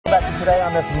today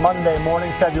on this Monday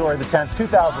morning, February the 10th,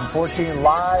 2014,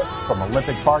 live from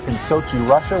Olympic Park in Sochi,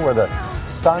 Russia, where the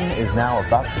sun is now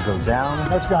about to go down.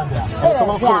 It's gone down. It's a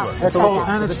little cooler. It's cold,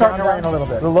 and it's starting to rain a little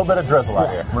bit. A little bit of drizzle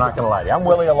out here. We're not going to lie to you. I'm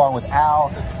Willie along with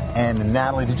Al and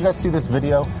Natalie. Did you guys see this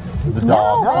video? The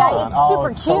dog. No,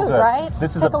 it's super cute, right?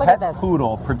 This is a pet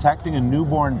poodle protecting a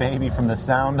newborn baby from the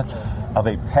sound of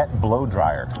a pet blow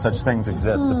dryer. Such things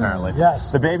exist, apparently.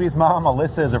 Yes. The baby's mom,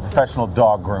 Alyssa, is a professional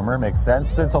dog groomer. Makes sense.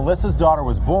 Since Alyssa's daughter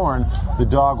was born, the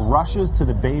dog rushes to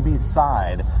the baby's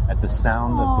side at the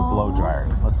sound of the blow dryer.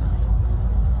 Listen.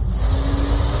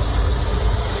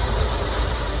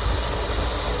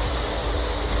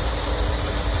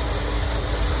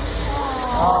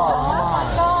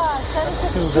 That is the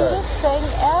cutest thing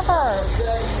ever.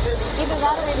 Either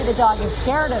that or maybe the dog is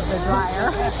scared of the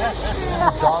dryer.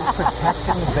 The dog's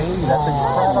protecting the baby. That's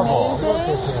incredible.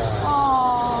 Amazing.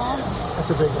 Aww. That's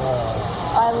a big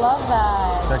I love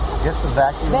that. Gets the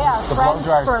vacuum. They are the friends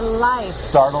blow dryer for life.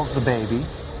 startles the baby.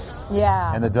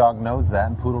 Yeah. And the dog knows that,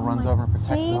 and Poodle runs over and protects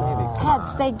the baby.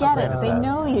 Pets, they get it. They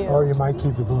know you. Or you might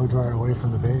keep the blow dryer away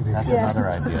from the baby. That's another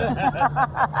idea.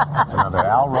 That's another.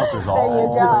 Al Roker's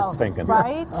always thinking.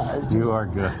 Right? You are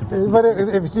good. But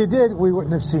if you did, we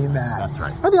wouldn't have seen that. That's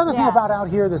right. But the other thing about out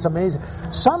here that's amazing,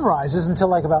 sunrise isn't until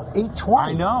like about 8:20.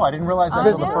 I know. I didn't realize that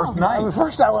until the first night.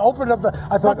 First I opened up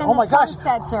I thought, oh my gosh.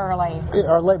 Sunsets early.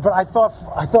 Or late, but I thought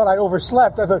I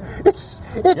overslept. I thought it's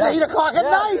 8 o'clock at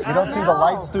night. You don't see the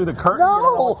lights through the curtain. No. You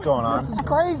don't know what's going on. It's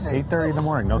crazy. 8:30 in the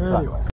morning. No sun.